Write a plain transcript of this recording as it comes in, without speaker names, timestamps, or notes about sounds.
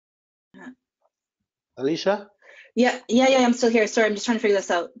Alicia? Yeah, I'm still here. Sorry, I'm just trying to figure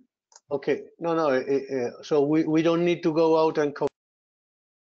this out. Okay, no, so we don't need to go out and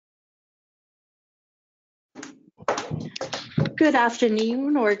Good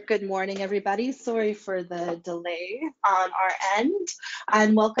afternoon or good morning, everybody. Sorry for the delay on our end,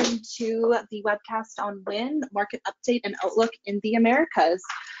 and welcome to the webcast on wind market update and outlook in the Americas.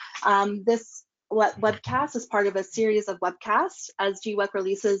 This webcast is part of a series of webcasts as GWEC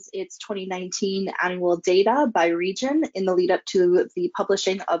releases its 2019 annual data by region in the lead up to the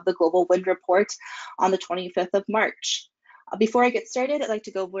publishing of the Global Wind Report on the 25th of March. Before I get started, I'd like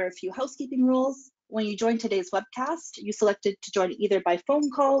to go over a few housekeeping rules. When you join today's webcast, you selected to join either by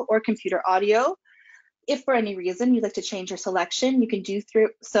phone call or computer audio. If for any reason you'd like to change your selection, you can do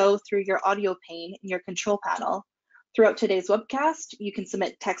so through your audio pane in your control panel. Throughout today's webcast, you can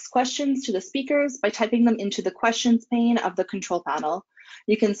submit text questions to the speakers by typing them into the questions pane of the control panel.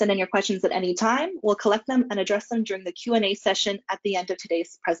 You can send in your questions at any time. We'll collect them and address them during the Q&A session at the end of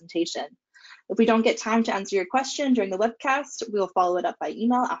today's presentation. If we don't get time to answer your question during the webcast, we will follow it up by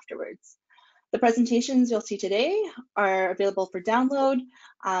email afterwards. The presentations you'll see today are available for download.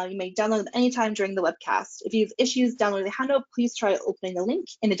 You may download them anytime during the webcast. If you have issues downloading the handout, please try opening the link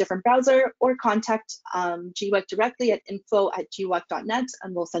in a different browser or contact GWEC directly at info@gwec.net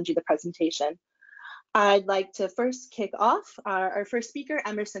and we'll send you the presentation. I'd like to first kick off our first speaker,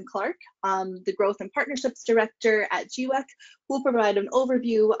 Emerson Clarke, the Growth and Partnerships Director at GWEC, who will provide an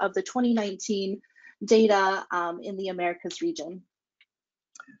overview of the 2019 data in the Americas region.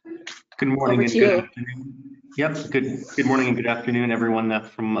 Good morning and good afternoon. Yep, good morning and good afternoon, everyone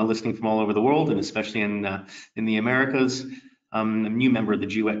from listening from all over the world, and especially in the Americas. I'm a new member of the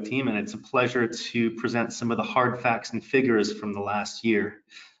GWEC team, and it's a pleasure to present some of the hard facts and figures from the last year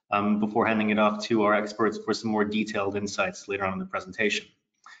before handing it off to our experts for some more detailed insights later on in the presentation.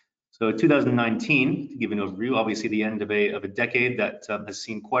 So 2019, to give an overview, obviously the end of a decade that has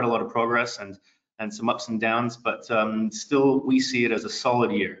seen quite a lot of progress and some ups and downs, but still we see it as a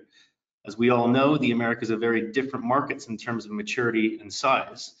solid year. As we all know, the Americas are very different markets in terms of maturity and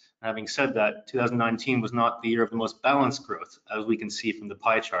size. Having said that, 2019 was not the year of the most balanced growth, as we can see from the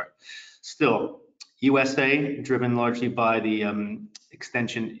pie chart. Still, USA, driven largely by the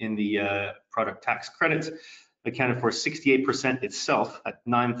extension in the product tax credit, accounted for 68% itself at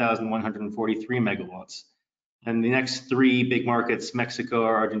 9,143 megawatts. And the next three big markets, Mexico,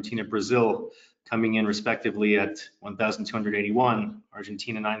 Argentina, Brazil, coming in respectively at 1,281,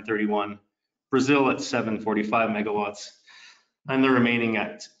 Argentina 931, Brazil at 745 megawatts, and the remaining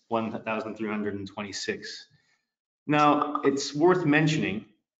at 1,326. Now, it's worth mentioning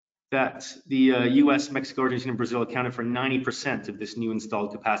that the US, Mexico, Argentina, and Brazil accounted for 90% of this new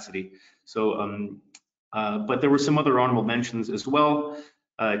installed capacity. So, but there were some other honorable mentions as well.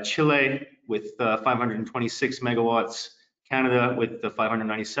 Chile with 526 megawatts, Canada with the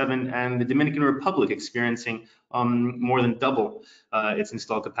 597, and the Dominican Republic experiencing more than double its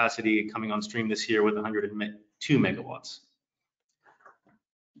installed capacity coming on stream this year with 102 megawatts.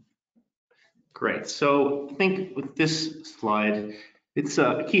 Great, so I think with this slide, it's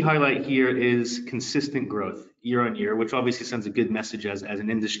a key highlight here is consistent growth year on year, which obviously sends a good message as an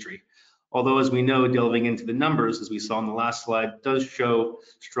industry. Although, as we know, delving into the numbers, as we saw on the last slide, does show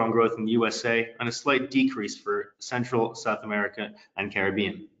strong growth in the USA and a slight decrease for Central, South America, and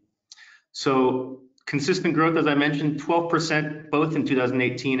Caribbean. So consistent growth, as I mentioned, 12% both in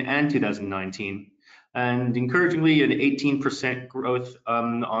 2018 and 2019. And encouragingly, an 18% growth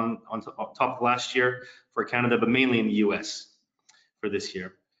on top of last year for Canada, but mainly in the US for this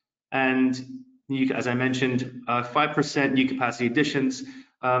year. And as I mentioned, 5% new capacity additions.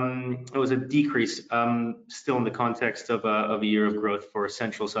 It was a decrease still in the context of a year of growth for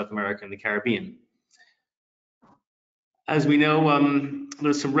Central, South America, and the Caribbean. As we know,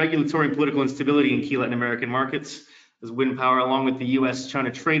 there's some regulatory and political instability in key Latin American markets. As wind power, along with the US-China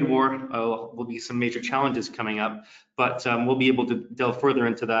trade war, will be some major challenges coming up, but we'll be able to delve further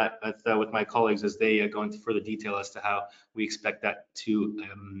into that with my colleagues as they go into further detail as to how we expect that to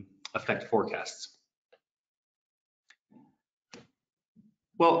affect forecasts.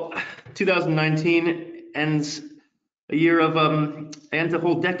 Well, 2019 ends a year of and a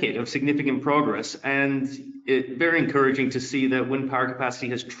whole decade of significant progress, and it's very encouraging to see that wind power capacity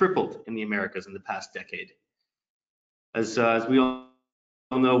has tripled in the Americas in the past decade. As we all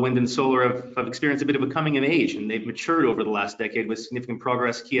know, wind and solar have experienced a bit of a coming of age, and they've matured over the last decade with significant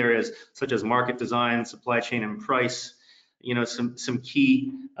progress. Key areas such as market design, supply chain, and price. You know, some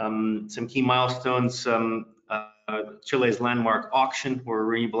key milestones. Chile's landmark auction, where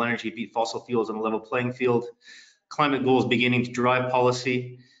renewable energy beat fossil fuels on a level playing field. Climate goals beginning to drive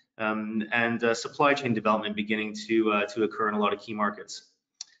policy. and supply chain development beginning to occur in a lot of key markets.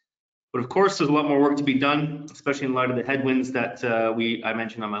 But of course, there's a lot more work to be done, especially in light of the headwinds that I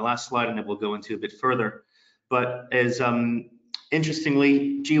mentioned on my last slide, and that we'll go into a bit further. But as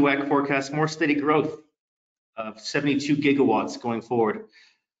interestingly, GWEC forecasts more steady growth of 72 gigawatts going forward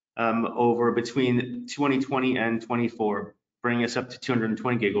over between 2020 and 24, bringing us up to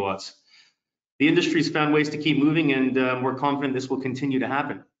 220 gigawatts. The industry's found ways to keep moving, and we're confident this will continue to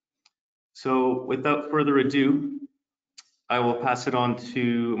happen. So without further ado, I will pass it on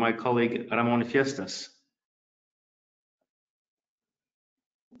to my colleague Ramon Fiestas.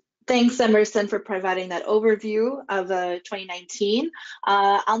 Thanks, Emerson, for providing that overview of 2019.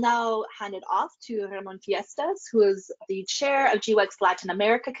 I'll now hand it off to Ramon Fiestas, who is the chair of GWEC's Latin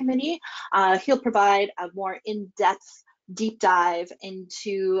America Committee. He'll provide a more in-depth deep dive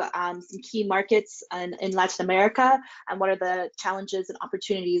into some key markets in Latin America and what are the challenges and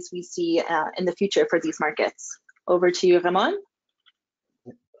opportunities we see in the future for these markets. Over to you, Ramon.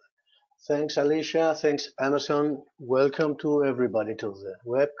 Thanks, Alicia. Thanks, Emerson. Welcome to everybody to the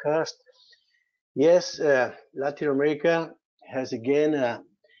webcast. Yes, Latin America has again, I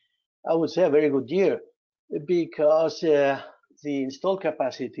would say, a very good year because the installed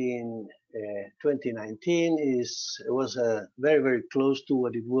capacity in 2019 was very, very close to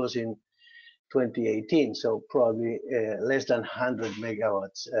what it was in 2018. So probably less than 100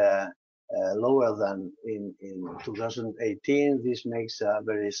 megawatts lower than in 2018. This makes a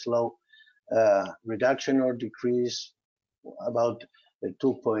very slow reduction or decrease, about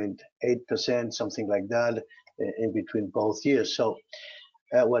 2.8%, something like that, in between both years. So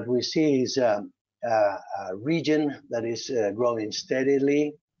what we see is a region that is growing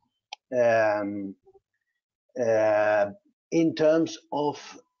steadily in terms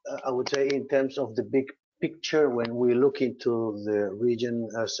of, I would say, in terms of the big picture when we look into the region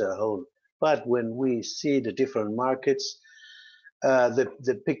as a whole. But when we see the different markets,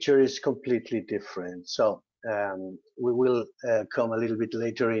 the picture is completely different. So we will come a little bit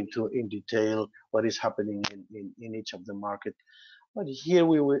later in detail what is happening in each of the markets. But here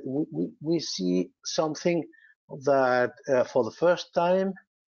we see something that for the first time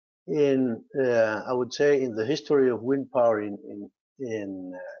in I would say in the history of wind power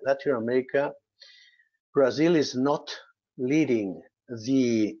in Latin America, Brazil is not leading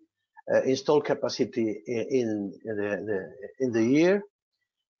the installed capacity in the year.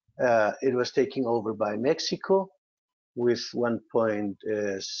 It was taken over by Mexico with 1.6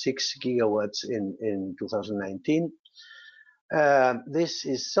 gigawatts in 2019. This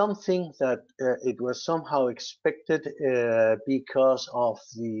is something that it was somehow expected because of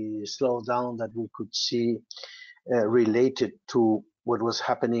the slowdown that we could see related to what was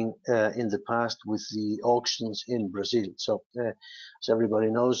happening in the past with the auctions in Brazil. So as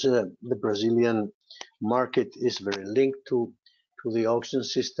everybody knows, the Brazilian market is very linked to the auction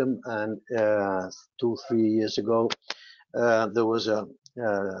system, and 2-3 years ago there was a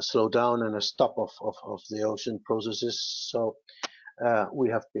slowdown and a stop of the auction processes. So we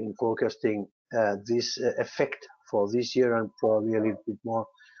have been forecasting this effect for this year and probably a little bit more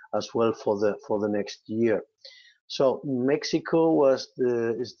as well for the next year. So Mexico is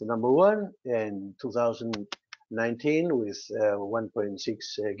the number one in 2019 with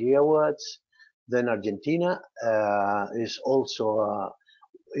 1.6 gigawatts. Then Argentina is also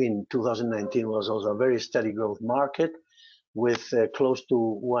in 2019 was also a very steady growth market with close to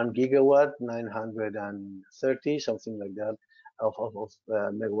 1 gigawatt, 930, something like that, of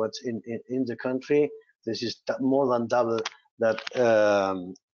megawatts in the country. This is more than double that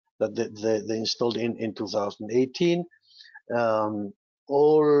that they installed in 2018.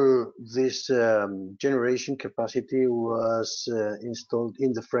 All this generation capacity was installed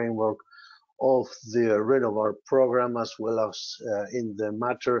in the framework of the Renovar program as well as in the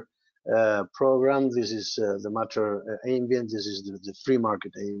Matter program. This is the Matter ambient. This is the free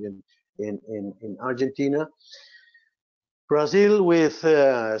market ambient in Argentina. Brazil with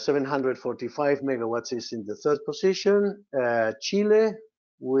 745 megawatts is in the third position. Chile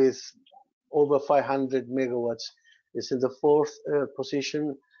with over 500 megawatts is in the fourth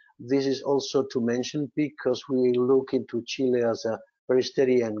position. This is also to mention because we look into Chile as a very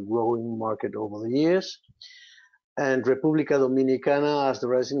steady and growing market over the years. And República Dominicana as the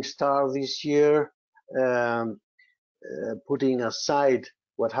rising star this year, putting aside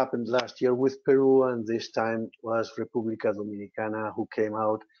what happened last year with Peru, and this time was República Dominicana who came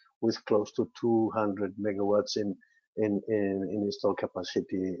out with close to 200 megawatts in installed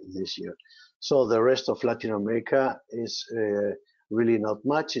capacity this year. So the rest of Latin America is really not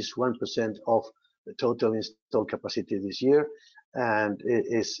much. It's 1% of the total installed capacity this year. and it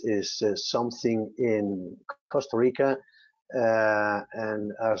is something in Costa Rica,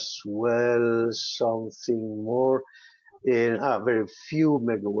 and as well something more in very few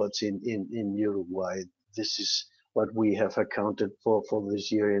megawatts in Uruguay. This is what we have accounted for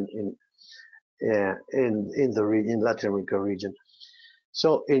this year in Latin America region.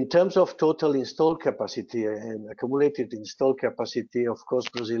 So in terms of total installed capacity and accumulated installed capacity, of course,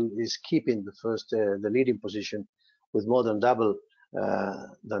 Brazil is keeping the leading position with more than double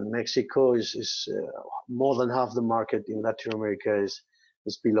than Mexico. Is more than half the market in Latin America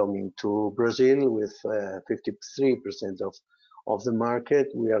is belonging to Brazil with 53% of the market.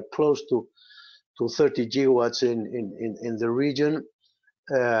 We are close to 30 gigawatts in the region.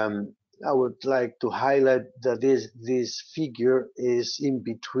 I would like to highlight that this figure is in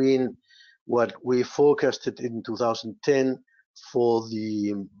between what we forecasted in 2010 for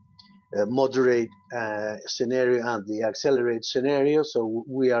the moderate scenario and the accelerate scenario. So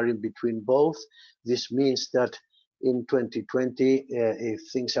we are in between both. This means that in 2020, if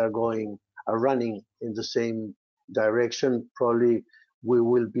things are running in the same direction, probably we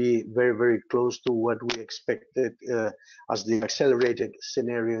will be very, very close to what we expected as the accelerated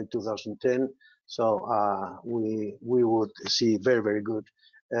scenario in 2010. So we would see very, very good,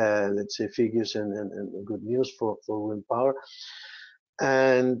 let's say, figures and good news for wind power.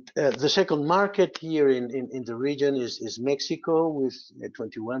 And the second market here in the region is Mexico with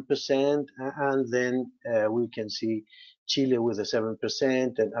 21%, and then we can see Chile with a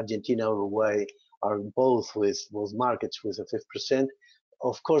 7%, and Argentina, Uruguay are both markets with a 5%.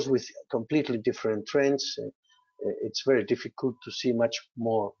 Of course, with completely different trends. It's very difficult to see much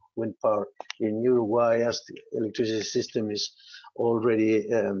more wind power in Uruguay as the electricity system is already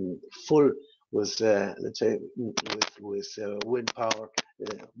full with, let's say, with wind power.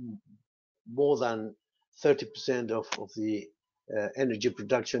 More than 30% of the energy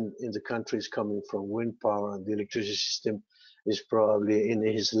production in the country is coming from wind power, and the electricity system is probably in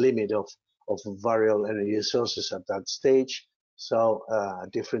its limit of variable energy sources at that stage. So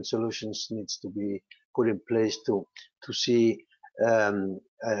different solutions needs to be put in place to see an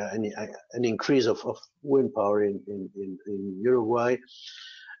increase of wind power in Uruguay.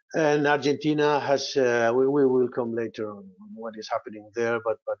 And Argentina has, we will come later on what is happening there,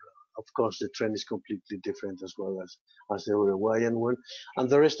 but of course the trend is completely different as well as the Uruguayan one. And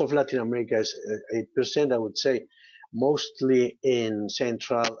the rest of Latin America is 8%, I would say, mostly in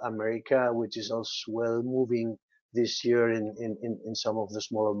Central America, which is also well moving this year in some of the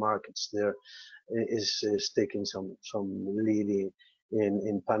smaller markets. There is taking some lead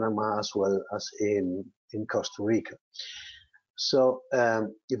in Panama as well as in Costa Rica. So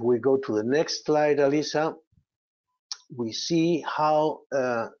if we go to the next slide, Alisa, we see how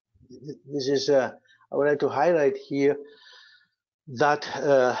this is, I would like to highlight here that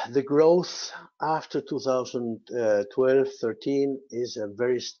the growth after 2012-13 is a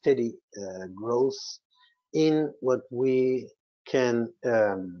very steady growth in what we can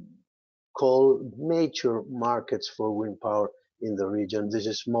call major markets for wind power in the region. This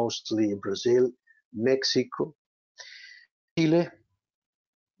is mostly Brazil, Mexico, Chile,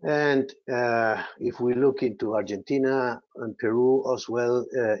 and if we look into Argentina and Peru as well,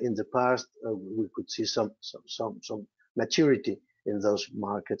 in the past we could see some maturity in those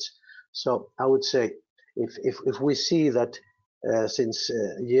markets. So I would say if we see that since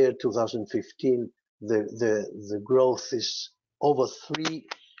year 2015 the growth is over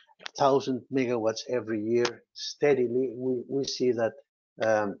 3,000 megawatts every year steadily, we see that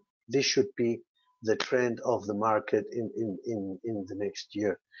this should be the trend of the market in the next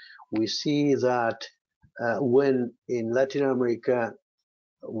year. We see that when in Latin America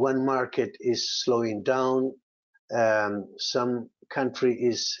one market is slowing down, some country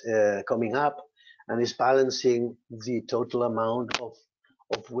is coming up and is balancing the total amount of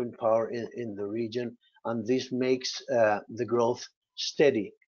wind power in the region, and this makes the growth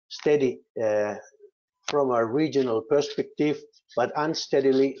steady from a regional perspective, but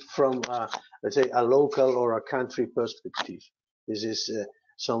unsteadily from let's say a local or a country perspective. This is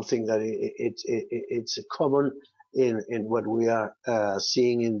something that it's common in what we are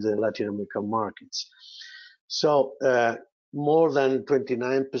seeing in the Latin American markets. So more than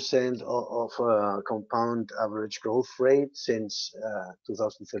 29% of compound average growth rate since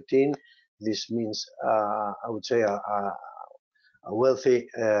 2013. This means I would say a wealthy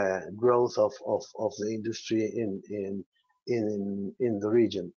growth of the industry in the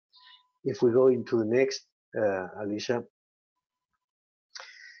region. If we go into the next, Alicia.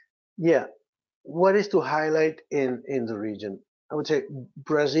 Yeah, what is to highlight in the region? I would say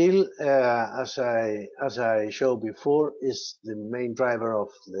Brazil, as I showed before, is the main driver of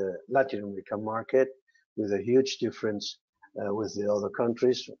the Latin American market, with a huge difference with the other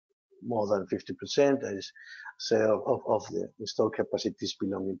countries, more than 50%. That is, say, of the installed capacities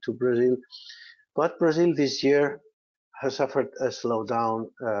belonging to Brazil. But Brazil this year has suffered a slowdown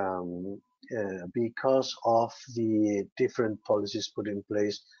because of the different policies put in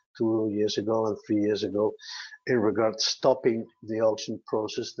place 2 years ago and 3 years ago in regard stopping the auction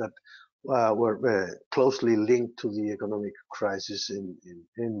process that were closely linked to the economic crisis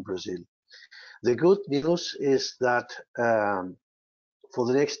in Brazil. The good news is that for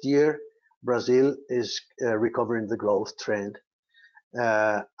the next year, Brazil is recovering the growth trend.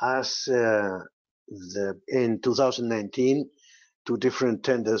 As in 2019, 2 different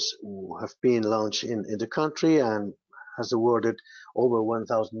tenders have been launched in the country and has awarded over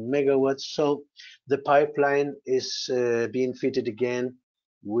 1,000 megawatts. So the pipeline is being fitted again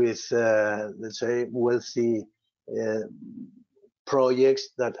with, let's say, wealthy projects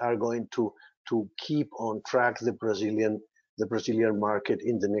that are going to keep on track the Brazilian market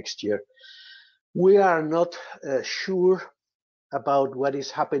in the next year. We are not sure about what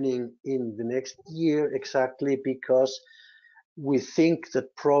is happening in the next year exactly, because we think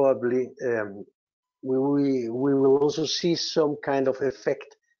that probably we will also see some kind of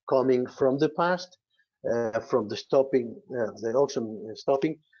effect coming from the past, from the stopping, the auction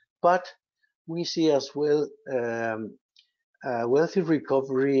stopping, but we see as well a wealthy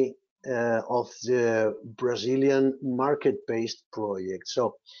recovery of the Brazilian market-based project.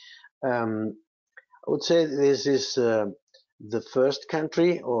 So I would say this is the first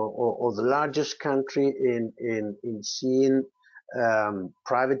country or the largest country in seeing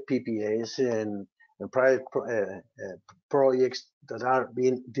private PPAs and private projects that are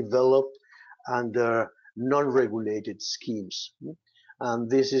being developed under non-regulated schemes. And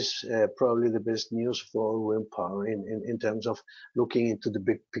this is probably the best news for wind power in terms of looking into the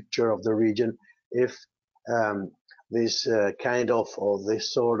big picture of the region. If this kind of, or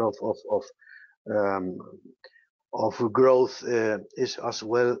this sort of growth is as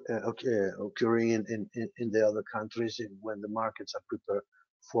well occurring in the other countries when the markets are prepared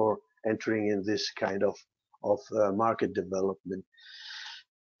for entering in this kind of market development.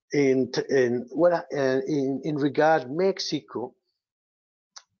 In regard Mexico,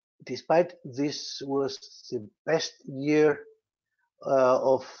 despite this was the best year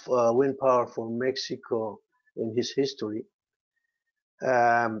of wind power for Mexico in his history,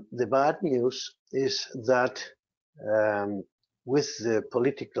 the bad news is that with the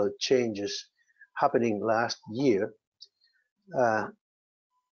political changes happening last year,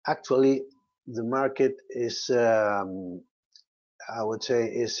 actually the market is, I would say,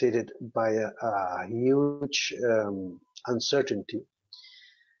 is hit by a huge uncertainty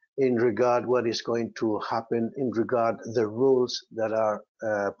in regard what is going to happen, in regard the rules that are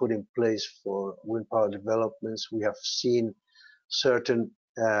put in place for wind power developments. We have seen certain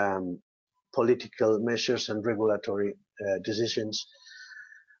political measures and regulatory decisions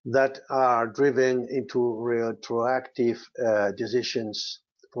that are driven into retroactive decisions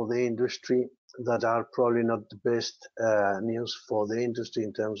for the industry that are probably not the best news for the industry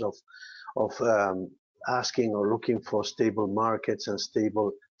in terms of asking or looking for stable markets and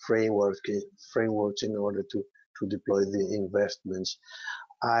stable frameworks in order to deploy the investments.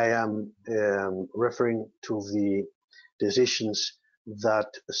 I am referring to the decisions that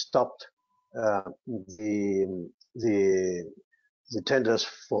stopped the tenders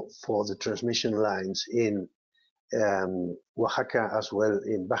for the transmission lines in Oaxaca as well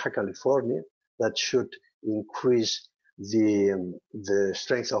in Baja California, that should increase the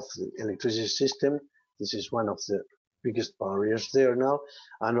strength of the electricity system. This is one of the biggest barriers there now,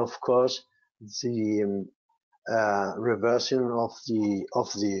 and of course the reversion of the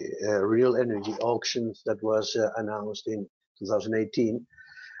real energy auctions that was announced in 2018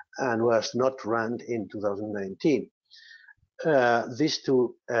 and was not run in 2019. These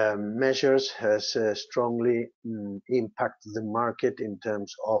 2 measures has strongly impacted the market in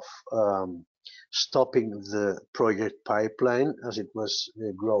terms of stopping the project pipeline as it was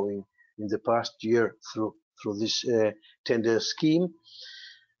growing in the past year through this tender scheme.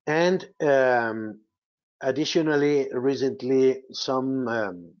 And additionally, recently, some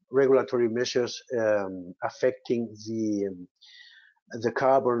regulatory measures affecting the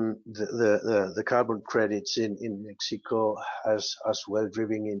carbon credits in Mexico has as well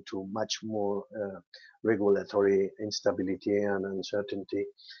driven into much more regulatory instability and uncertainty.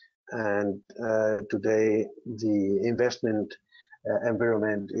 And today, the investment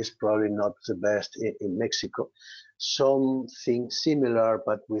environment is probably not the best in Mexico. Something similar,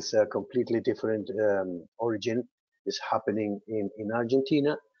 but with a completely different origin, is happening in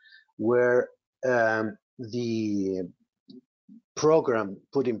Argentina, where the program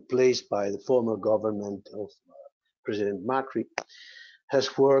put in place by the former government of President Macri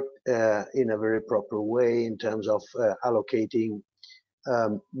has worked in a very proper way in terms of allocating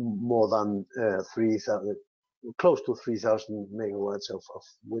more than 3,000, close to 3,000 megawatts of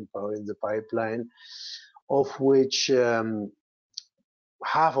wind power in the pipeline, of which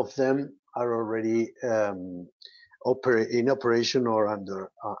half of them are already in operation or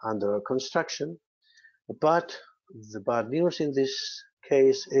under construction. But the bad news in this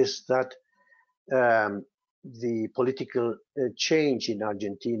case is that the political change in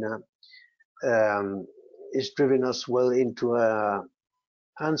Argentina is driving us well into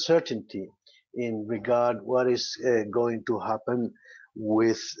uncertainty in regard what is going to happen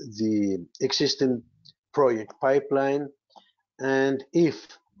with the existing project pipeline, and if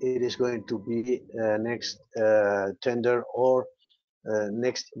it is going to be next tender or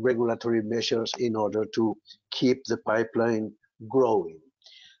next regulatory measures in order to keep the pipeline growing.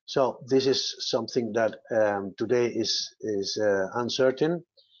 So this is something that today is uncertain.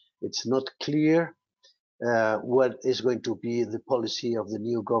 It's not clear what is going to be the policy of the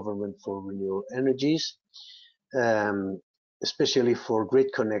new government for renewable energies, especially for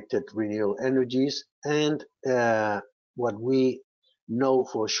grid-connected renewable energies. And what we know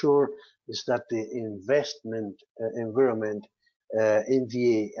for sure is that the investment environment in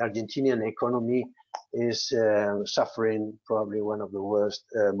the Argentinian economy is suffering probably one of the worst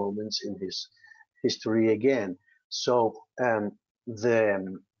moments in his history again. So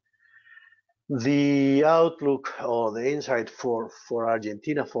the outlook or the insight for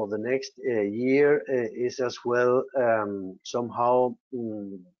Argentina for the next year is as well somehow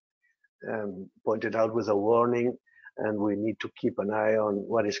pointed out with a warning, and we need to keep an eye on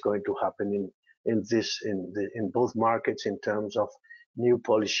what is going to happen in both markets in terms of new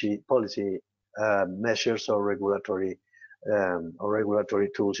policy measures or regulatory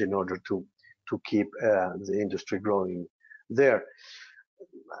tools in order to keep the industry growing there.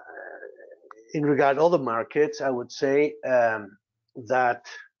 In regard to other markets, I would say that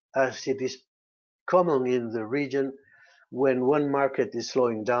as it is common in the region, when one market is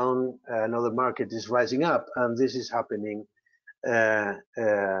slowing down, another market is rising up, and this is happening.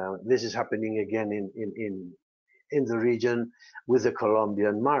 This is happening again in the region with the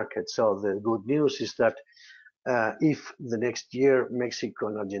Colombian market. So the good news is that if the next year Mexico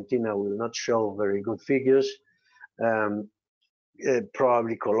and Argentina will not show very good figures,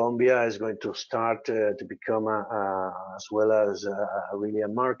 probably Colombia is going to start to become as well as really a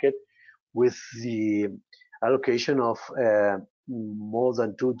market with the allocation of more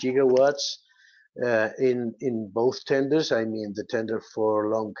than 2 gigawatts in both tenders. I mean the tender for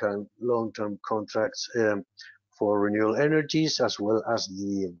long-term contracts for renewable energies, as well as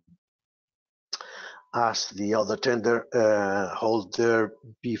the other tender held there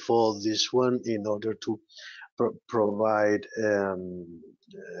before this one, in order to provide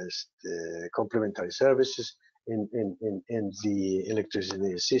complementary services in the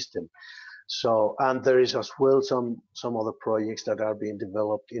electricity system. So, and there is as well some other projects that are being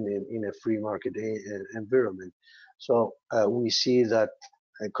developed in a free market environment. So we see that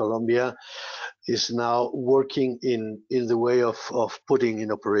Colombia is now working in the way of putting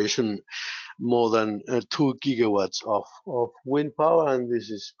in operation more than 2 gigawatts of wind power, and this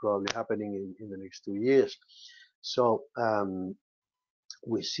is probably happening in the next 2 years. So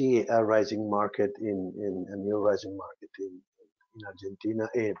we see a rising market in a new rising market in Argentina.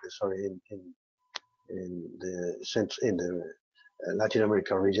 In the Latin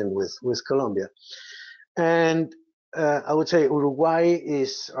America region with Colombia, and I would say Uruguay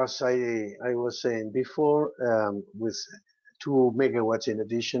is, as I was saying before, with 2 megawatts in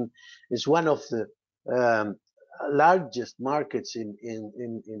addition, is one of the largest markets in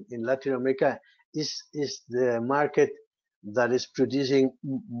Latin America. Is the market that is producing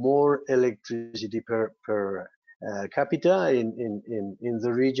more electricity per capita in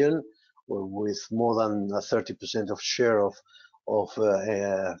the region, with more than 30% of share of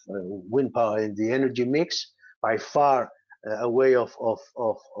wind power in the energy mix, by far away of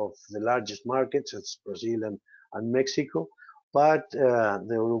the largest markets, it's Brazil and Mexico. But the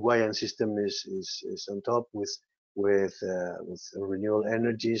Uruguayan system is on top with renewable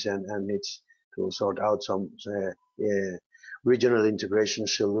energies, and needs to sort out some regional integration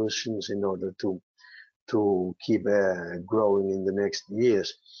solutions in order to keep growing in the next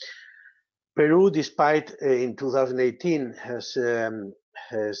years. Peru, despite in 2018 has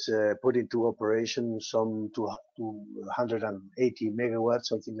put into operation some 280 megawatts,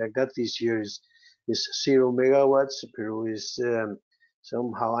 something like that. This year is 0 megawatts. Peru is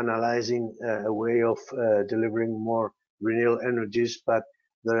somehow analyzing a way of delivering more renewable energies, but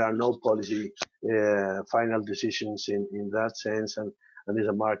there are no policy final decisions in that sense, and is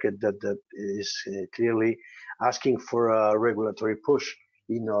a market that is clearly asking for a regulatory push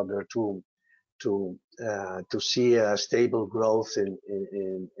in order to see a stable growth in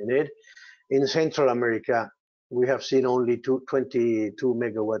it. In Central America, we have seen only 22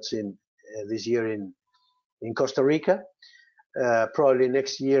 megawatts in this year in Costa Rica. Probably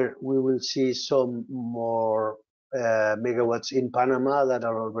next year we will see some more megawatts in Panama that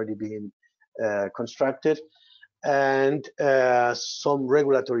are already being constructed, and some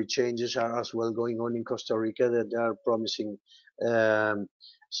regulatory changes are as well going on in Costa Rica that are promising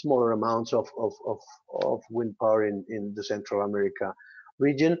smaller amounts of wind power in the Central America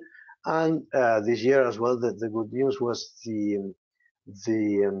region. And this year as well, the good news was the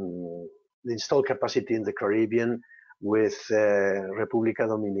installed capacity in the Caribbean with República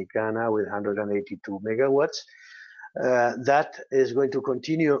Dominicana with 182 megawatts. That is going to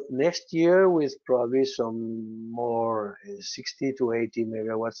continue next year with probably some more 60 to 80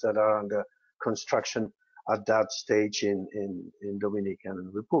 megawatts that are under construction at that stage in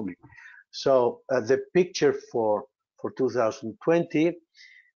Dominican Republic. So the picture for 2020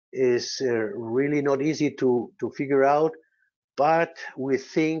 is really not easy to figure out, but we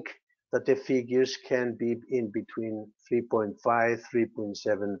think that the figures can be in between 3.5,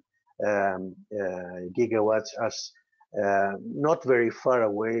 3.7 gigawatts, as not very far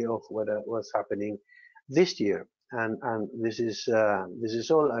away of what was happening this year. And this is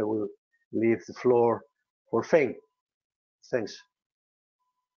all. I will leave the floor for Feng. Thanks.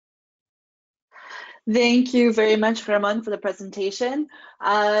 Thank you very much, Ramon, for the presentation.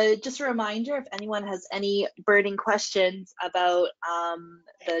 Just a reminder, if anyone has any burning questions about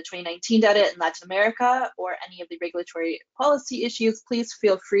the 2019 data in Latin America or any of the regulatory policy issues, please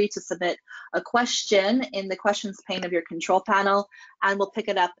feel free to submit a question in the questions pane of your control panel, and we'll pick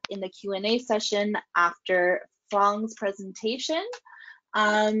it up in the Q&A session after Feng's presentation.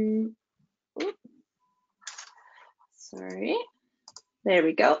 Sorry, there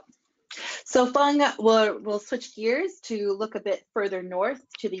we go. So Feng will switch gears to look a bit further north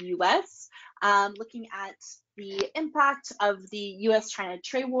to the US, looking at the impact of the US-China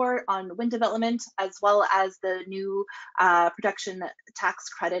trade war on wind development, as well as the new production tax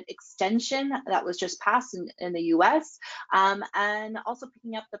credit extension that was just passed in the US, and also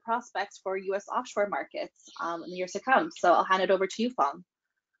picking up the prospects for US offshore markets in the years to come. So I'll hand it over to you, Feng.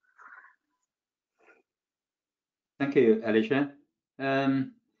 Thank you, Alicia.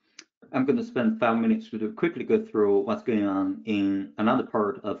 I'm going to spend 5 minutes to quickly go through what's going on in another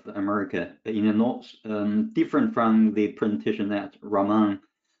part of America in the north, different from the presentation that Ramon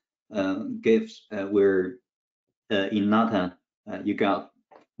gives, where in NATA you got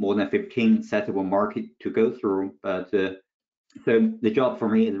more than 15 settlable market to go through. But so the job for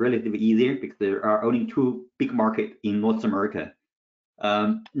me is relatively easier because there are only 2 big markets in North America.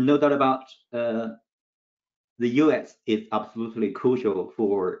 No doubt about the US is absolutely crucial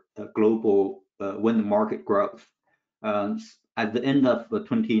for global wind market growth. At the end of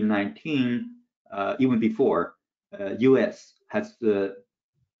 2019, even before, US has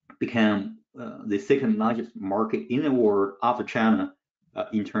become the second largest market in the world after China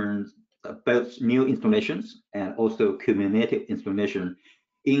in terms of both new installations and also cumulative installation.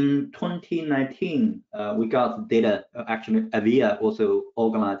 In 2019, we got data, actually AVIA also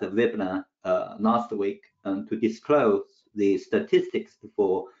organized a webinar last week to disclose the statistics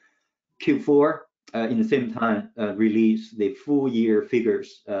for Q4. In the same time, release the full year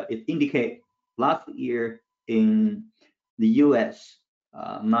figures. It indicates last year in the US,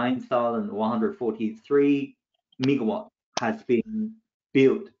 9,143 megawatt has been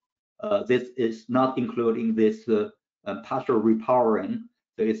built. This is not including this partial repowering.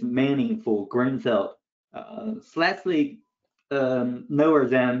 So it's mainly for greenfield, slightly lower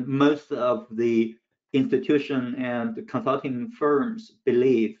than most of the institution and consulting firms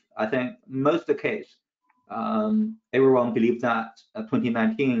believe. I think most of the case, everyone believes that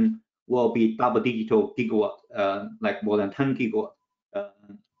 2019 will be double-digit gigawatt, like more than 10 gigawatt.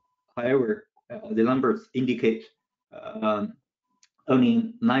 However, the numbers indicate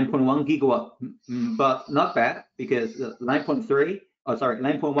only 9.1 gigawatt, but not bad because 9.1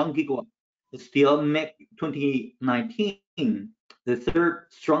 gigawatt still make 2019 the third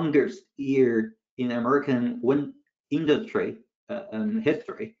strongest year in American wind industry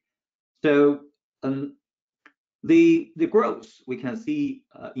history. So the growth we can see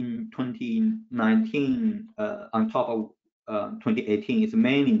in 2019 on top of 2018 is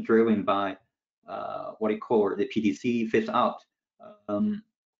mainly driven by what you call the PTC phase out.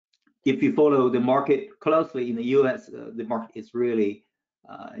 If you follow the market closely in the US, the market is really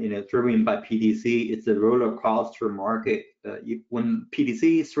driven by PTC. It's a roller coaster market. When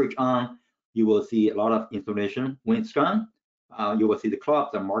PTC switch on, you will see a lot of installation. When it's gone, you will see the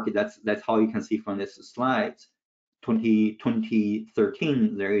collapse of the market. That's how you can see from this slide.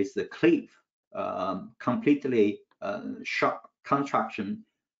 2013, there is a cliff, completely sharp contraction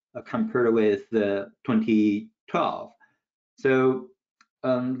compared with 2012. So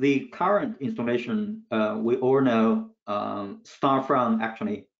the current installation, we all know, start from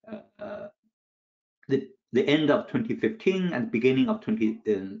actually the end of 2015 and beginning of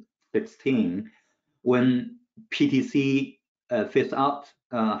 2016, when PTC phase out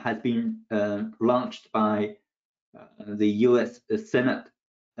has been launched by the US Senate.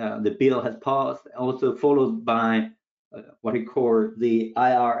 The bill has passed, also followed by what we call the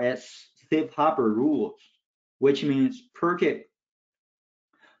IRS safe harbor rules, which means project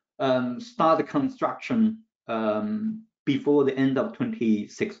start construction before the end of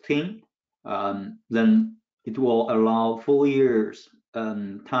 2016, then it will allow 4 years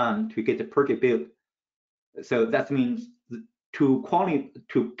time to get the project built. So that means to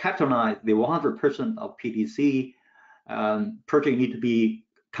capitalize the 100% of PTC, project need to be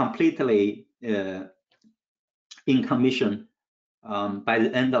completely in commission by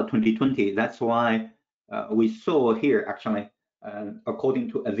the end of 2020. That's why we saw here actually,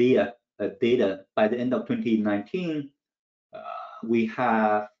 according to AVIA data, by the end of 2019, we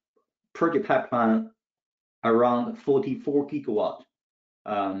have project pipeline around 44 gigawatt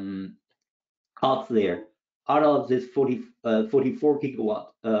out there. Out of this 44 gigawatt,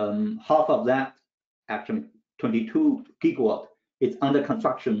 half of that, actually 22 gigawatt, is under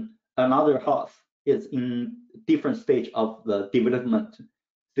construction. Another half is in different stage of the development.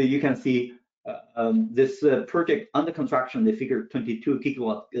 So you can see this project under construction, the figure 22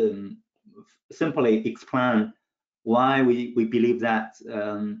 gigawatt, simply explain why we believe that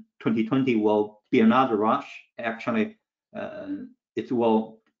 2020 will be another rush. Actually, it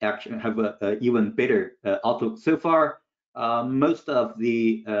will actually have an even better outlook. So far, most of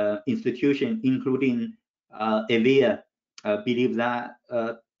the institutions, including AVIA, believe that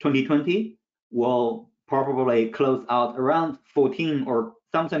 2020 will probably close out around 14 or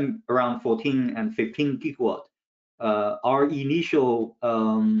something around 14 and 15 gigawatt. Our initial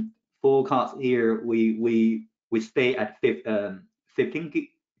forecast here, we stay at 15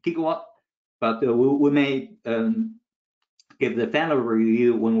 gigawatt, but we may give the final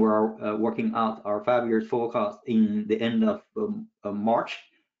review when we're working out our 5 years forecast in the end of March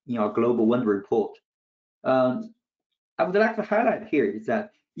in our global wind report. I would like to highlight here is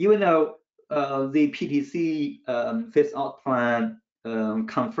that even though the PTC phase out plan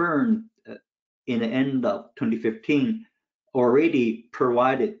confirmed in the end of 2015 already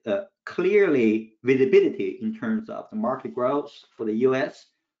provided clearly visibility in terms of the market growth for the US.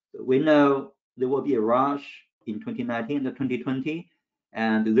 We know there will be a rush in 2019 to 2020,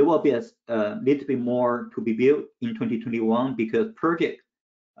 and there will be a little bit more to be built in 2021 because project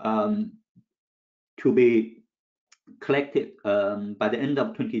to be collected by the end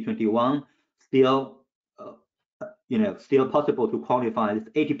of 2021 still still possible to qualify as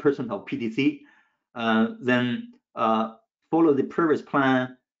 80% of PTC. Then follow the previous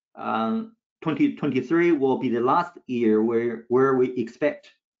plan, 2023 will be the last year where we expect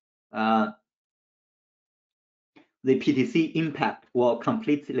the PTC impact will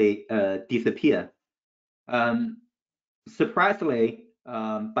completely disappear. Surprisingly,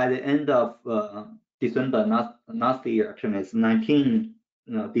 by the end of December last year, actually it's 19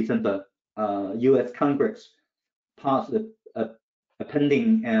 December, US Congress passed a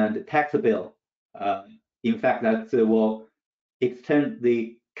pending and tax bill. In fact, that will extend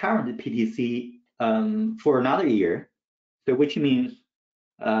the current PTC for another year. So which means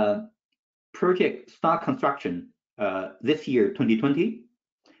project start construction this year, 2020,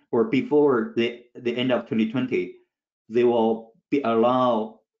 or before the end of 2020, they will be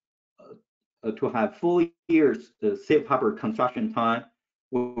allowed to have 4 years safe harbor construction time,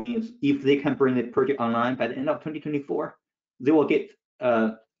 which means if they can bring the project online by the end of 2024, they will get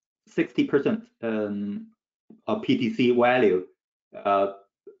 60% of PTC value.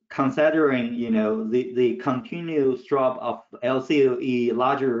 Considering the continuous drop of LCOE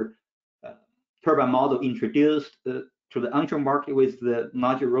larger turbine model introduced to the onshore market with the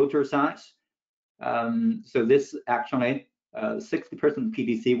larger rotor size, so this actually 60%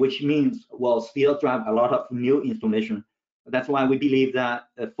 PTC, which means will still drive a lot of new installation. That's why we believe that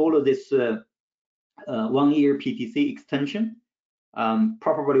follow this 1 year PTC extension,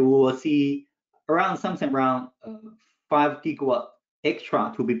 probably we will see around something around 5 gigawatt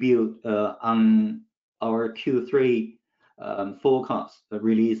extra to be built on our Q3 forecast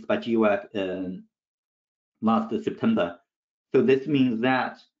released by GWEC last September. So this means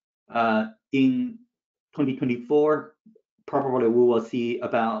that in 2024, probably we will see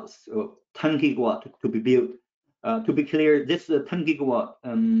about 10 gigawatt to be built. To be clear, this 10 gigawatt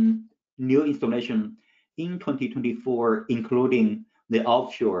new installation in 2024, including the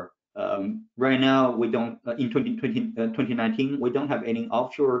offshore. Right now, we don't, in 2019, we don't have any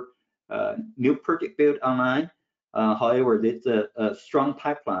offshore new project built online. However, there's a strong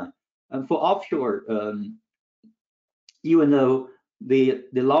pipeline. And for offshore, even though the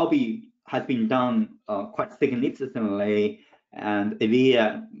lobby has been done quite significantly, and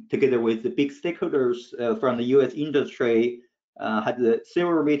EVIA, together with the big stakeholders from the US industry, had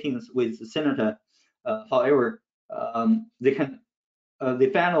several meetings with the senator. However, the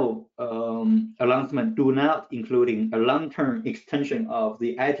final announcement do not including a long-term extension of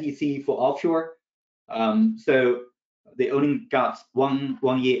the ITC for offshore. So they only got one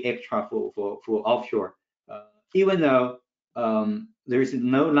year extra for offshore. Even though there is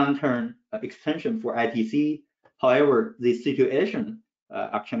no long-term extension for ITC, however, the situation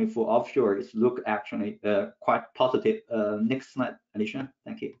actually for offshore is actually quite positive. Next slide, Alicia.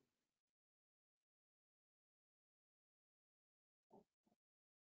 Thank you.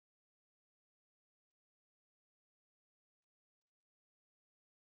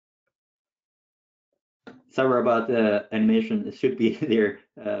 Sorry about the animation. It should be there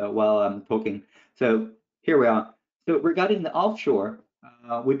while I'm talking. So here we are. So regarding the offshore,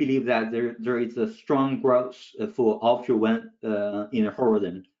 we believe that there is a strong growth for offshore wind in the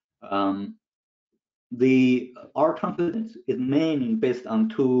horizon. Our confidence is mainly based on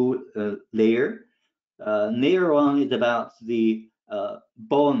two layers. Layer one is about the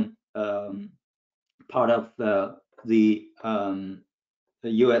bond part of the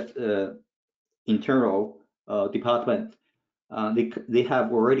US internal department. They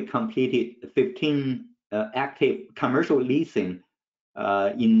have already completed 15 active commercial leasing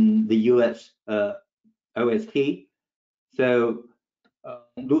in the US OST. So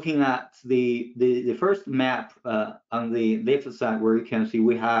looking at the first map on the left side, where you can see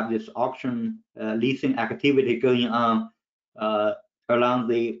we have this auction leasing activity going on along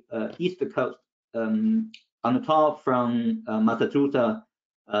the east coast, on the top from Massachusetts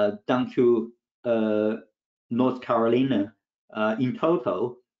down to North Carolina. In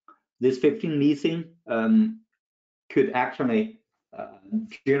total, this 15 leasing could actually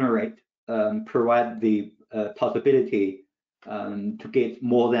provide the possibility to get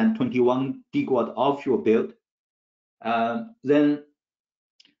more than 21 gigawatt offshore built. Then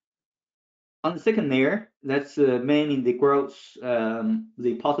on the second layer, that's mainly the growth,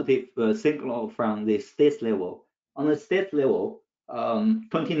 the positive signal from the state level. On the state level,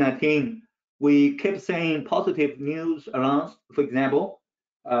 2019, we kept saying positive news announced. For example,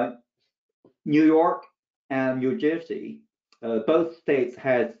 New York and New Jersey, both states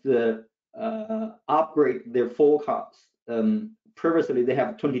had upgrade their forecasts. Previously, they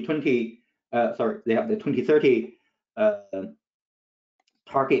have 2020. They have the 2030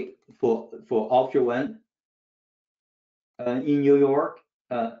 target for offshore wind. In New York,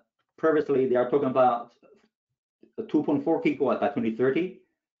 previously they are talking about 2.4 gigawatt by 2030,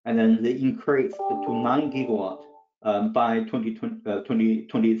 and then they increased to 9 gigawatt by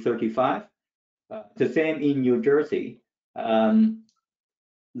 2035. The same in New Jersey.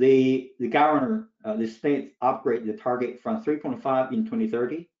 The governor, the state upgrade the target from 3.5 in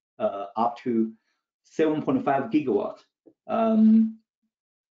 2030 up to 7.5 gigawatt.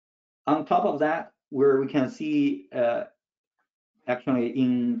 On top of that, where we can see actually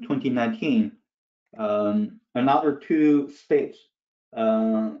in 2019, another two states,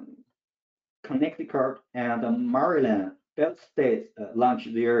 Connecticut and Maryland, both states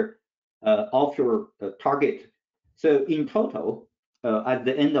launched their offshore target. So in total, at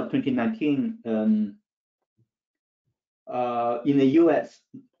the end of 2019, in the US,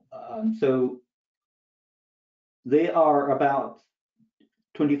 so they are about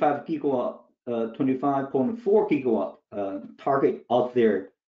 25 gigawatt, 25.4 gigawatt target out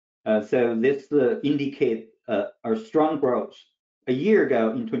there. So this indicate a strong growth. A year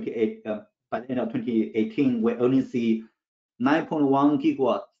ago, in by the end of 2018, we only see 9.1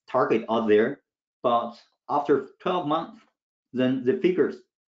 gigawatt target out there. But after 12 months, then the figures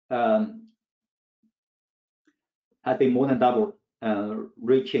has been more than doubled,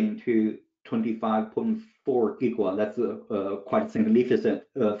 reaching to 25.4 gigawatts. That's quite significant.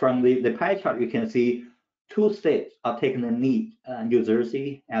 From the pie chart, you can see 2 states are taking the lead, New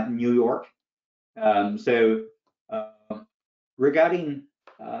Jersey and New York. Regarding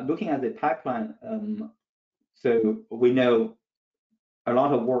looking at the pipeline, so we know a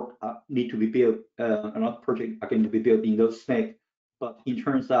lot of work need to be built, a lot of projects are going to be built in those states. But in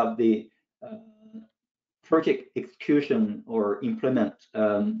terms of the project execution or implement,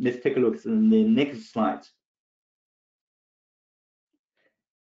 let's take a look at the next slide.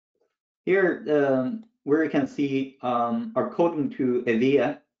 Here, where you can see, according to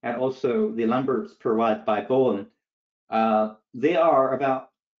EVIA and also the numbers provided by Bowen, there are about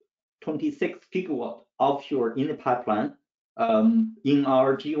 26 gigawatt offshore in the pipeline. In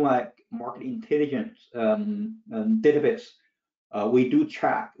our GWEC market intelligence database, we do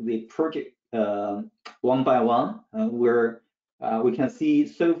track the project one by one, where we can see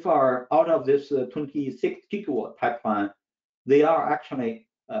so far out of this 26 gigawatt pipeline, they are actually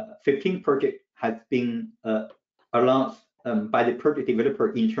 15 projects has been announced by the project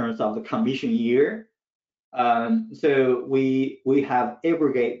developer in terms of the commission year. So we have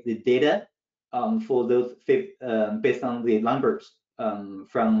aggregate the data for those based on the numbers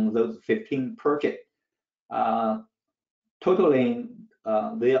from those 15 projects. Totaling,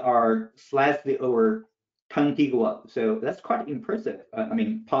 they are slightly over 10 gigawatt. So that's quite impressive. I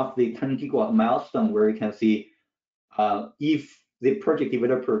mean, past the 10 gigawatt milestone, where you can see if the project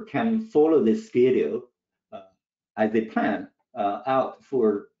developer can follow the schedule as they plan out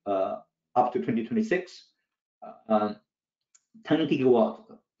for up to 2026. 10 gigawatt,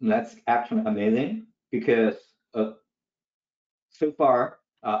 that's actually amazing, because so far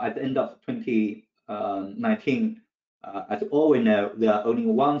at the end of 2019, as all we know, there are only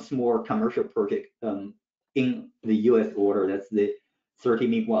one small commercial project in the US order. That's the 30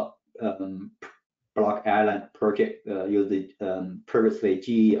 megawatt Block Island project using previously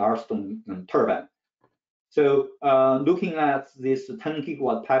GE Alstom turbine. So looking at this 10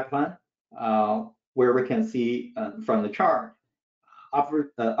 gigawatt pipeline, where we can see from the chart,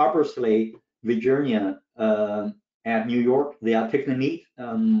 obviously Virginia and New York, they are taking the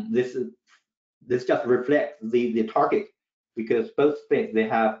lead. This just reflects the target, because both states, they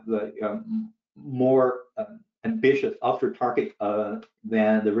have the more ambitious offshore target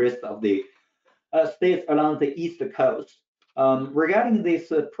than the rest of the states along the east coast. Regarding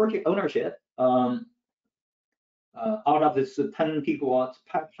this project ownership, out of this 10 gigawatts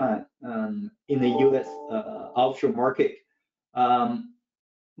pipeline in the US offshore market,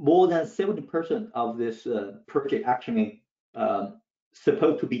 more than 70% of this project actually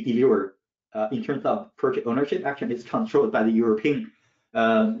supposed to be delivered in terms of project ownership actually is controlled by the European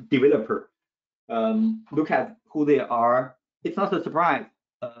developer. Look at who they are. It's not a surprise.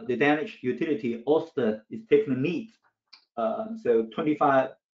 The Danish utility Ørsted is taking the lead. So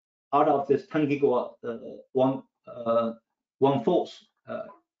 25 out of this 10 gigawatt, one fourth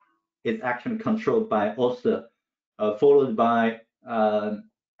is actually controlled by Ørsted, followed by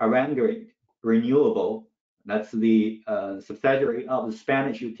Avangrid Renewable. That's the subsidiary of the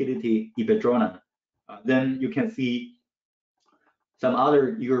Spanish utility Iberdrola. Then you can see some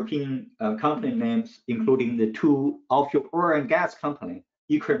other European company names, including the 2 offshore oil and gas companies,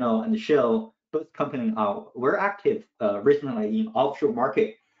 Equinor and Shell. Both companies are very active recently in offshore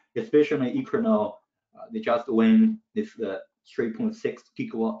market, especially Equinor. They just won this 3.6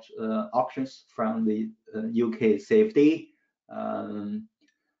 gigawatt auctions from the UK CFD.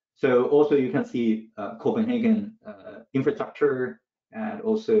 So also you can see Copenhagen Infrastructure and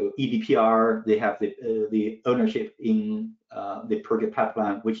also EDPR. They have the ownership in the project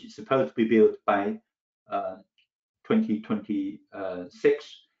pipeline, which is supposed to be built by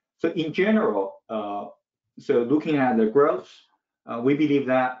 2026. So in general, so looking at the growth, we believe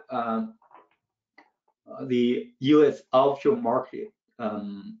that the US offshore market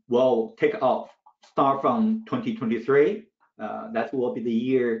will take off, start from 2023. That will be the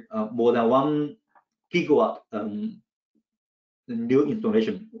year more than 1 gigawatt new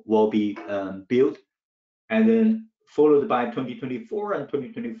installation will be built, and then followed by 2024 and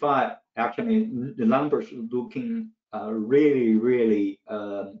 2025. Actually, the numbers looking really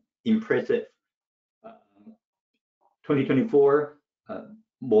impressive. 2024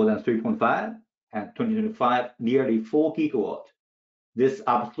 more than 3.5, and 2025 nearly 4 gigawatt. This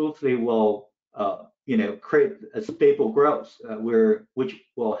absolutely will create a stable growth which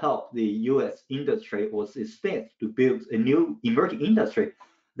will help the US industry or the states to build a new emerging industry.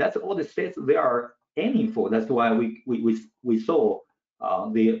 That's all the states they are aiming for. That's why we saw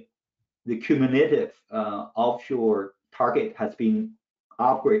the the cumulative offshore target has been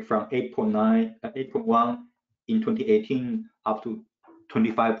upgraded from 8.1 in 2018 up to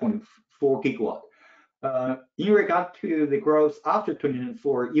 25.4 gigawatt. In regard to the growth after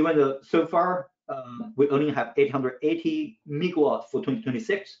 2024, even though so far we only have 880 megawatts for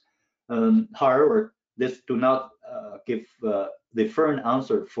 2026. However, this do not give the firm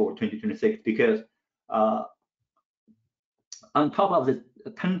answer for 2026 because on top of the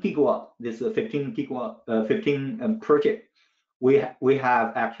 10 gigawatt, this 15 gigawatt, 15 project, we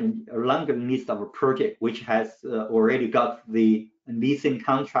have actually a longer list of a project which has already got the leasing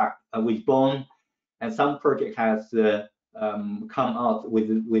contract with bond, and some project has come out with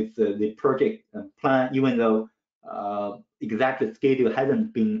the project plan, even though exact schedule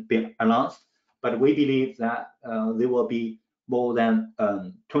hasn't been announced. But we believe that there will be more than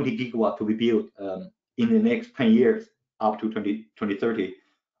 20 gigawatt to be built in the next 10 years up to 2030.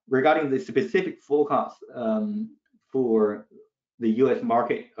 Regarding the specific forecast for the U.S.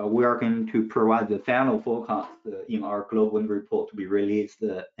 market, we are going to provide the final forecast in our Global Wind report to be released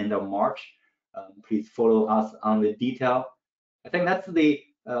end of March. Please follow us on the detail. I think that's the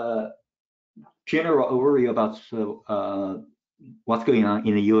general overview about what's going on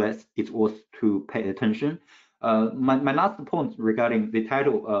in the U.S. It's worth to pay attention. My last point regarding the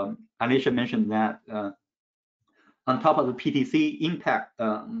title, Alicia mentioned that on top of the PTC impact,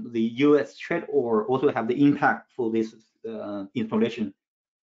 the U.S. trade war also have the impact for this installation.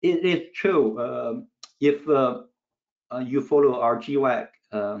 It is true. If you follow our GWEC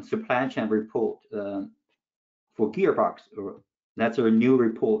supply chain report for gearbox, that's a new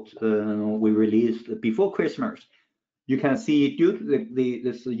report we released before Christmas. You can see due to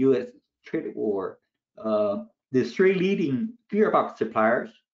this U.S. trade war, the three leading gearbox suppliers,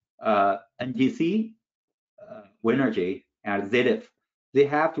 NGC, Winergy, and ZF, they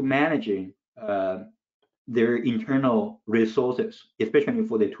have to manage their internal resources, especially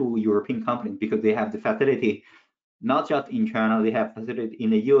for the two European companies, because they have the facility not just in China, they have facility in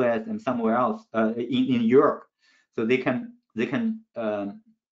the US and somewhere else in Europe, so they can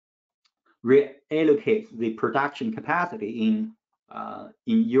reallocate the production capacity in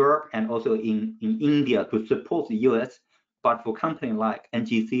Europe and also in India to support the US. But for companies like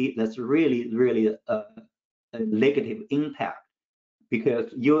NGC, that's really a negative impact,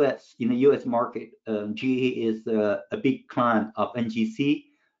 because in the US market, GE is a big client of NGC.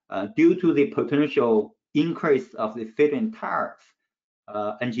 Due to the potential increase of the feed-in tariff,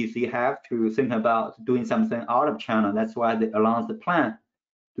 NGC have to think about doing something out of China. That's why they announced the plan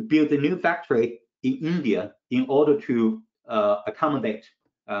to build a new factory in India in order to accommodate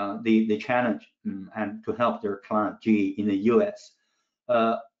the challenge and to help their client GE in the US.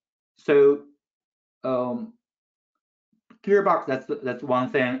 So gearbox, that's one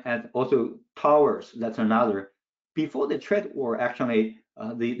thing, and also towers, that's another. Before the trade war, actually,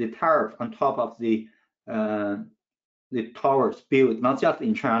 the tariff on top of the towers built not just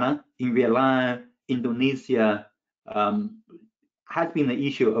in China, in Vietnam, Indonesia, has been an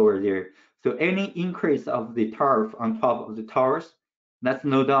issue over there. So any increase of the tariff on top of the towers, that's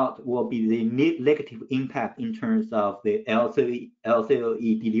no doubt will be the negative impact in terms of the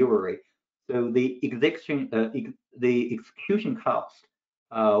LCOE delivery. So the execution cost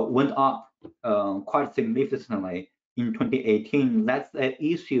went up quite significantly in 2018. That's an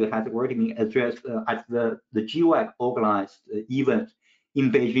issue has already been addressed at the GWEC organized event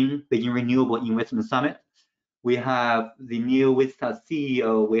in Beijing Renewable Investment Summit. We have the new Vista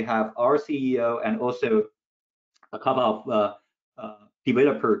CEO, we have our CEO, and also a couple of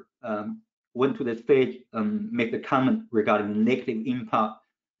developers went to the stage and make the comment regarding the negative impact,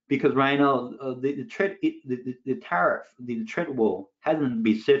 because right now the tariff, the trade war hasn't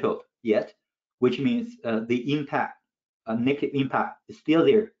been settled yet, which means the impact, negative impact is still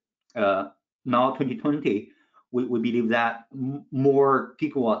there. Now 2020, we believe that more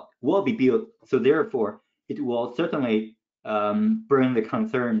gigawatt will be built, so therefore it will certainly bring the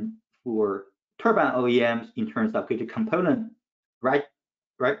concern for turbine OEMs in terms of getting component right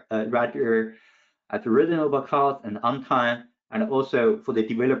there at a reasonable cost and on time, and also for the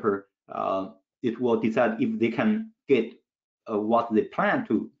developer, it will decide if they can get what they plan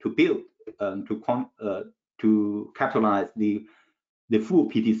to build to capitalize the full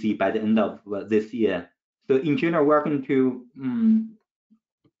PTC by the end of this year. So in general, we're going to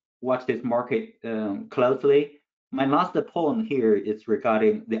watch this market closely. My last point here is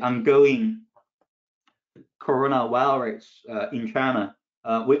regarding the ongoing coronavirus in China.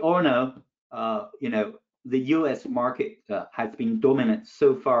 We all know, the U.S. market has been dominant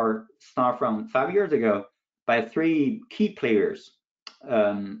so far, start from 5 years ago, by three key players,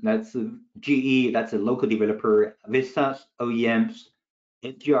 that's GE, that's a local developer, Vestas, OEMs,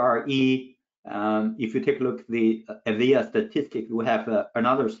 GRE. If you take a look at the AVIA statistic, we have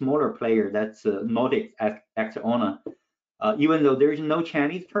another smaller player, that's Nordic Acciona. Even though there is no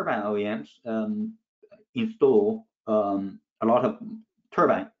Chinese turbine OEMs install a lot of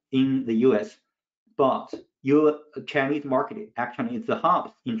turbine in the US, but your Chinese market actually is the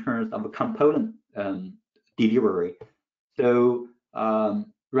hub in terms of component delivery. So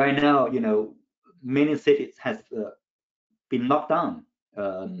right now, many cities has been locked down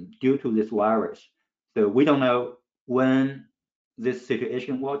due to this virus. So we don't know when this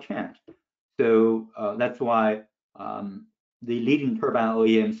situation will change. So that's why the leading turbine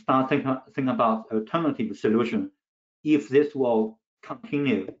OEMs start thinking about alternative solution. If this will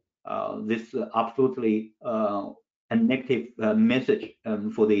continue, this absolutely a negative message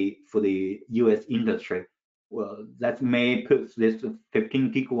for the U.S. industry. Well, that may put this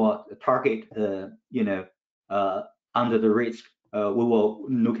 15 gigawatt target, under the risk. We will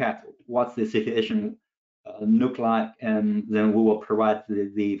look at what's the situation look like, and then we will provide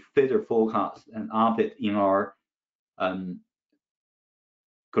the further forecast and update in our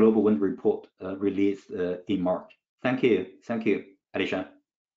global wind report released in March. Thank you, Alicia.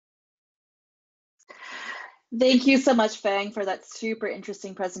 Thank you so much, Fang, for that super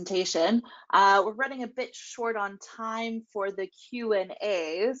interesting presentation. We're running a bit short on time for the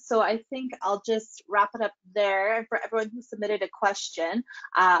Q&A, so I think I'll just wrap it up there. And for everyone who submitted a question,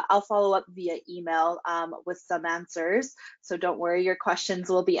 I'll follow up via email with some answers. So don't worry, your questions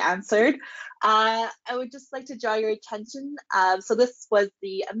will be answered. I would just like to draw your attention. So this was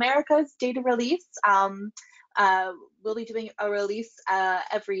the Americas data release. We'll be doing a release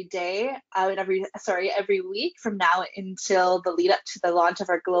every week from now until the lead up to the launch of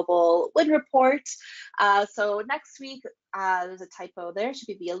our global wind report. So next week, there's a typo there, should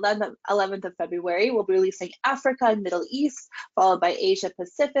be the 11th of February. We'll be releasing Africa and Middle East, followed by Asia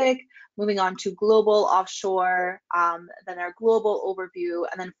Pacific, moving on to global offshore, then our global overview,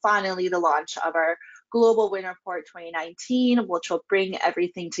 and then finally the launch of our global wind report 2019, which will bring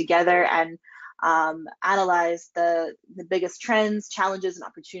everything together and analyze the biggest trends, challenges, and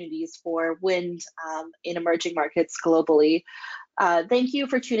opportunities for wind in emerging markets globally. Thank you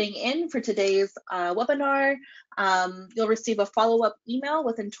for tuning in for today's webinar. You'll receive a follow-up email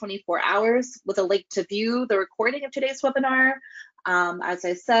within 24 hours with a link to view the recording of today's webinar. As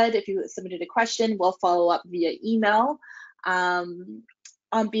I said, if you submitted a question, we'll follow up via email.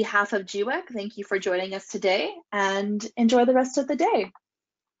 On behalf of GWEC, thank you for joining us today and enjoy the rest of the day.